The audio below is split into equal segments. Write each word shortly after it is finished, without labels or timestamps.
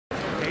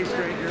Hey,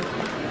 stranger.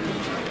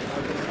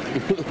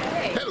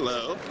 Hey.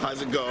 Hello,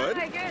 how's it going?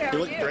 Hi, good. How You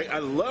are look you? great. I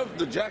love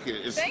the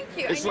jacket. Thank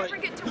you. It's I never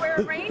get to wear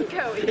a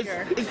raincoat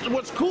here.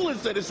 What's cool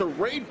is that it's a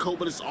raincoat,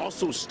 but it's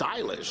also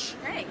stylish.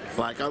 Thanks.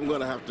 Like, I'm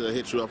gonna have to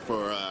hit you up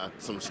for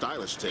some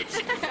stylish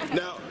tips.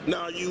 Now,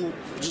 are you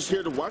just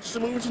here to watch the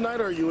movie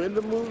tonight, or are you in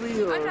the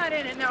movie? Or? I'm not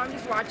in it. No, I'm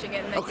just watching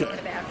it and then going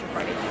to the after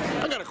party.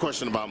 I got a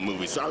question about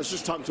movies. So I was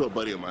just talking to a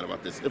buddy of mine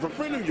about this. If a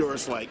friend of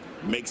yours like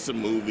makes a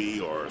movie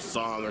or a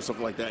song or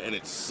something like that and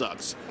it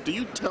sucks, do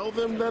you tell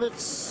them that it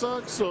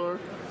sucks, or?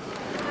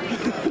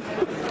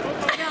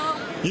 No.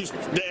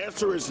 The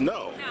answer is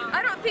no.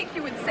 I don't think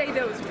you would say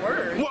those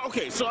words. Well,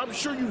 okay, so I'm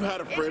sure you've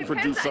had a friend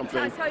produce something.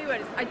 I'll tell you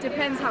what, it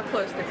depends how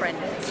close the friend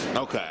is.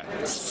 Okay.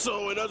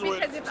 So in other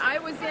words... Because if I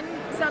was in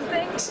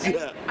something,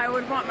 yeah. I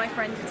would want my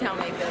friend to tell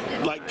me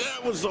that. Like,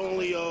 that was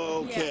only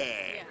okay.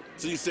 Yeah.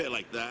 So you say it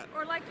like that?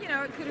 Or like, you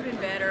know, it could have been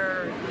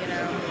better, or, you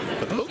know.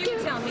 Okay. She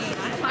would tell me.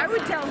 I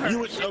would tell her. You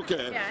would,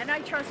 okay. Yeah, and I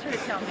trust her to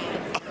tell me.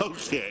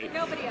 Okay.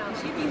 Nobody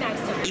else. You'd be nice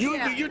to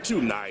me. You're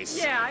too nice.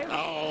 Yeah.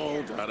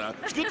 Oh, Donna.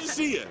 It's good to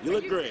see you. You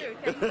look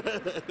great. Too.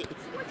 Thank you.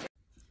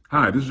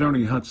 Hi, this is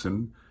Ernie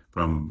Hudson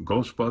from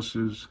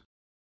Ghostbusters.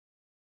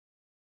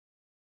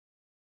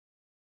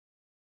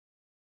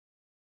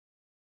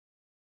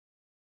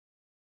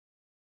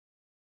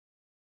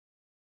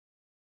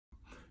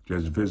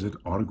 Just visit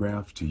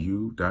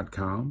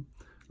autographstoyou.com.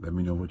 Let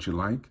me know what you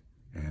like,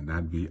 and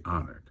I'd be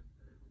honored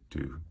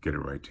to get it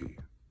right to you.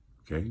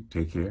 Okay?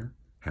 Take care,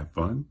 have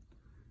fun,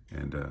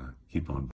 and keep on.